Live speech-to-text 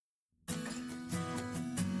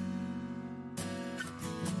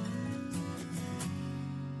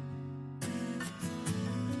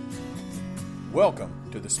Welcome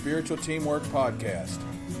to the Spiritual Teamwork Podcast.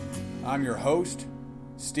 I'm your host,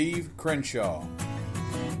 Steve Crenshaw.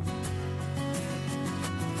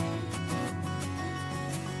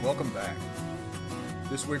 Welcome back.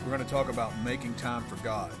 This week we're going to talk about making time for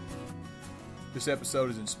God. This episode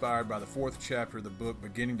is inspired by the 4th chapter of the book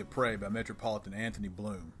Beginning to Pray by Metropolitan Anthony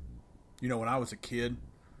Bloom. You know, when I was a kid,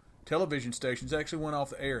 television stations actually went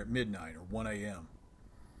off the air at midnight or 1 a.m.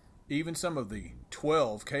 Even some of the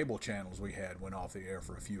 12 cable channels we had went off the air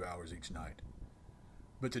for a few hours each night.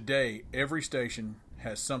 But today, every station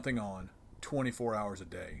has something on 24 hours a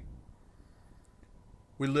day.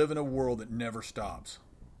 We live in a world that never stops.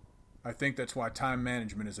 I think that's why time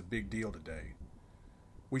management is a big deal today.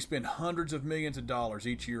 We spend hundreds of millions of dollars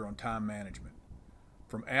each year on time management.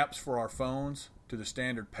 From apps for our phones to the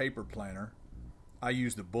standard paper planner, I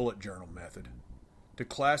use the bullet journal method, to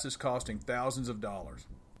classes costing thousands of dollars.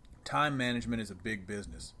 Time management is a big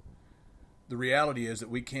business. The reality is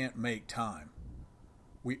that we can't make time.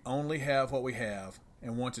 We only have what we have,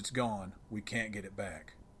 and once it's gone, we can't get it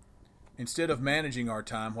back. Instead of managing our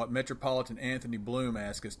time, what Metropolitan Anthony Bloom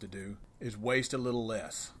asks us to do is waste a little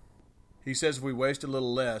less. He says if we waste a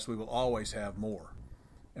little less, we will always have more,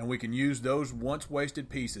 and we can use those once wasted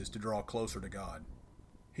pieces to draw closer to God.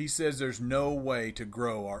 He says there's no way to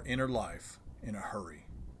grow our inner life in a hurry.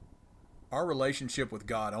 Our relationship with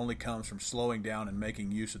God only comes from slowing down and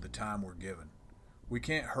making use of the time we're given. We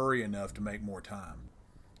can't hurry enough to make more time.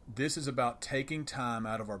 This is about taking time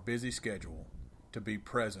out of our busy schedule to be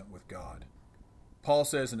present with God. Paul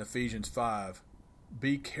says in Ephesians 5,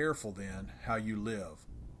 "Be careful then how you live,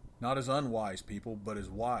 not as unwise people, but as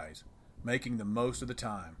wise, making the most of the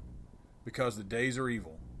time, because the days are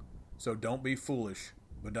evil. So don't be foolish,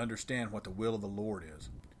 but understand what the will of the Lord is."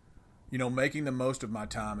 You know, making the most of my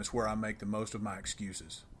time is where I make the most of my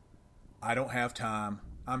excuses. I don't have time.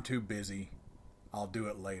 I'm too busy. I'll do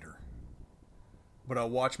it later. But I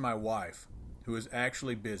watch my wife, who is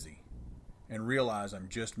actually busy, and realize I'm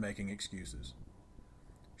just making excuses.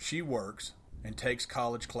 She works and takes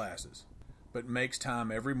college classes, but makes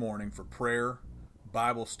time every morning for prayer,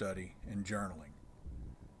 Bible study, and journaling.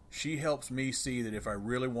 She helps me see that if I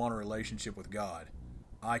really want a relationship with God,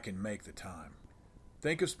 I can make the time.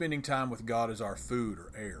 Think of spending time with God as our food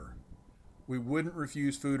or air. We wouldn't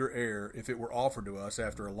refuse food or air if it were offered to us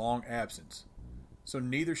after a long absence. So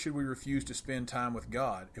neither should we refuse to spend time with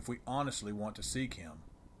God if we honestly want to seek Him.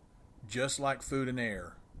 Just like food and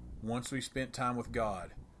air, once we spent time with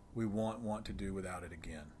God, we won't want to do without it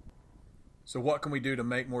again. So what can we do to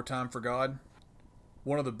make more time for God?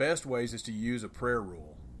 One of the best ways is to use a prayer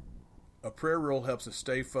rule. A prayer rule helps us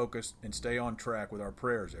stay focused and stay on track with our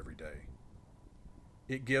prayers every day.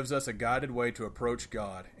 It gives us a guided way to approach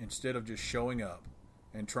God instead of just showing up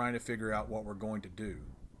and trying to figure out what we're going to do.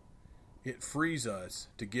 It frees us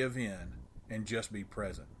to give in and just be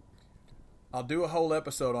present. I'll do a whole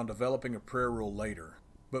episode on developing a prayer rule later,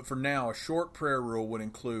 but for now, a short prayer rule would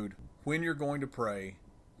include when you're going to pray,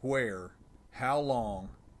 where, how long,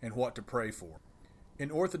 and what to pray for.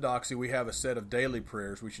 In Orthodoxy, we have a set of daily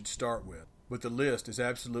prayers we should start with, but the list is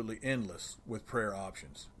absolutely endless with prayer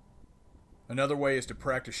options. Another way is to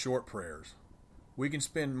practice short prayers. We can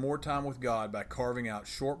spend more time with God by carving out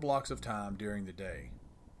short blocks of time during the day.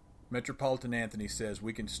 Metropolitan Anthony says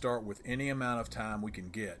we can start with any amount of time we can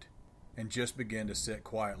get and just begin to sit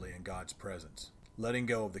quietly in God's presence, letting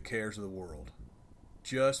go of the cares of the world.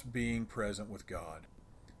 Just being present with God.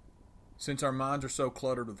 Since our minds are so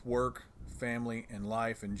cluttered with work, family, and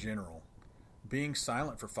life in general, being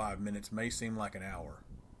silent for 5 minutes may seem like an hour.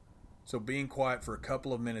 So being quiet for a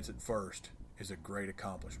couple of minutes at first is a great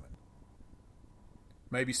accomplishment.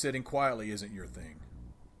 Maybe sitting quietly isn't your thing.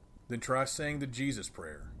 Then try saying the Jesus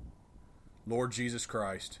prayer. Lord Jesus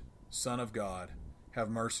Christ, Son of God, have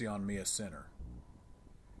mercy on me, a sinner.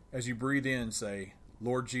 As you breathe in, say,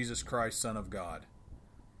 Lord Jesus Christ, Son of God.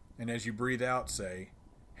 And as you breathe out, say,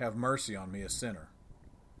 have mercy on me, a sinner.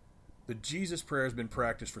 The Jesus prayer has been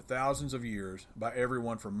practiced for thousands of years by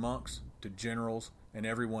everyone from monks to generals and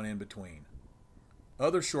everyone in between.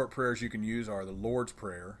 Other short prayers you can use are the Lord's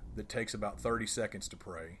Prayer, that takes about 30 seconds to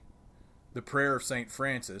pray, the Prayer of St.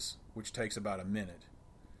 Francis, which takes about a minute,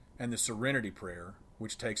 and the Serenity Prayer,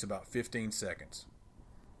 which takes about 15 seconds.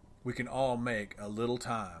 We can all make a little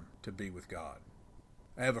time to be with God.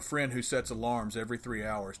 I have a friend who sets alarms every 3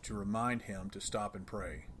 hours to remind him to stop and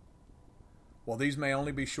pray. While these may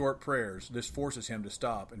only be short prayers, this forces him to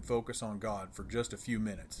stop and focus on God for just a few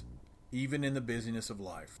minutes, even in the busyness of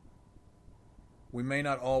life. We may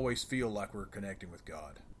not always feel like we're connecting with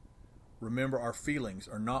God. Remember, our feelings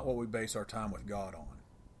are not what we base our time with God on.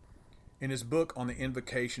 In his book on the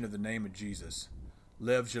invocation of the name of Jesus,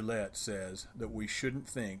 Lev Gillette says that we shouldn't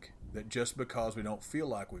think that just because we don't feel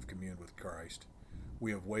like we've communed with Christ,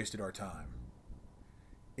 we have wasted our time.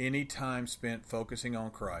 Any time spent focusing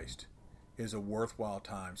on Christ is a worthwhile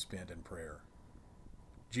time spent in prayer.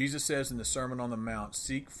 Jesus says in the Sermon on the Mount,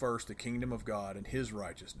 "Seek first the kingdom of God and his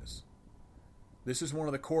righteousness." This is one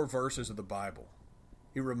of the core verses of the Bible.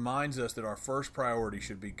 It reminds us that our first priority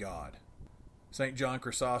should be God. St. John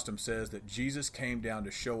Chrysostom says that Jesus came down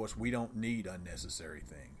to show us we don't need unnecessary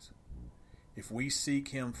things. If we seek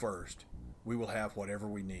him first, we will have whatever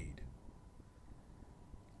we need.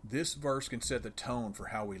 This verse can set the tone for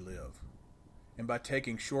how we live. And by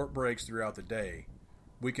taking short breaks throughout the day,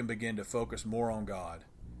 we can begin to focus more on God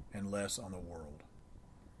and less on the world.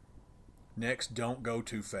 Next, don't go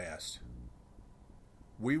too fast.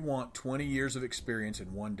 We want 20 years of experience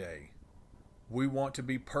in one day. We want to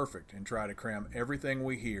be perfect and try to cram everything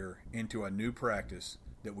we hear into a new practice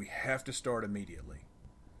that we have to start immediately.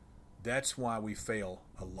 That's why we fail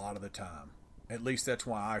a lot of the time. At least that's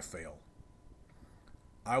why I fail.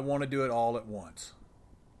 I want to do it all at once.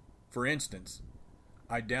 For instance,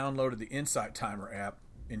 I downloaded the Insight Timer app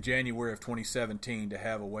in January of 2017 to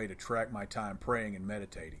have a way to track my time praying and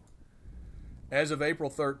meditating. As of April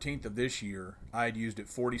 13th of this year, I had used it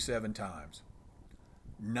 47 times.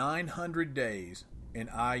 900 days, and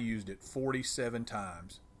I used it 47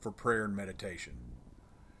 times for prayer and meditation.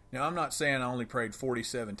 Now, I'm not saying I only prayed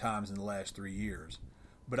 47 times in the last 3 years,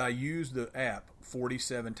 but I used the app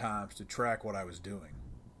 47 times to track what I was doing.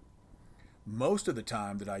 Most of the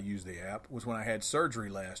time that I used the app was when I had surgery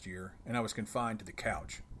last year and I was confined to the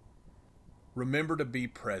couch. Remember to be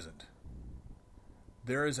present.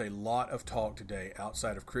 There is a lot of talk today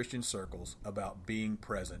outside of Christian circles about being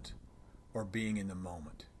present or being in the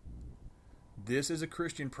moment. This is a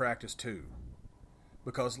Christian practice too,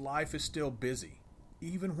 because life is still busy.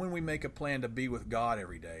 Even when we make a plan to be with God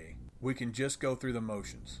every day, we can just go through the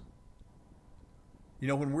motions. You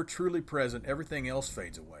know, when we're truly present, everything else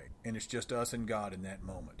fades away, and it's just us and God in that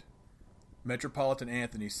moment. Metropolitan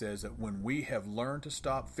Anthony says that when we have learned to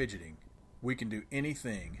stop fidgeting, we can do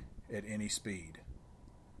anything at any speed.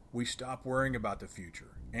 We stop worrying about the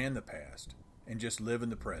future and the past and just live in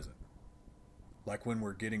the present. Like when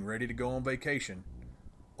we're getting ready to go on vacation,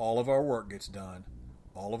 all of our work gets done,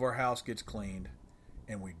 all of our house gets cleaned,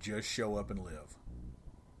 and we just show up and live.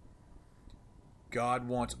 God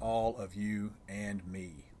wants all of you and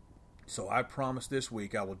me. So I promise this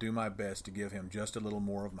week I will do my best to give him just a little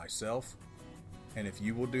more of myself. And if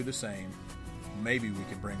you will do the same, maybe we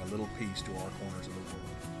can bring a little peace to our corners of the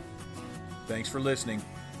world. Thanks for listening.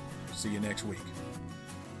 See you next week.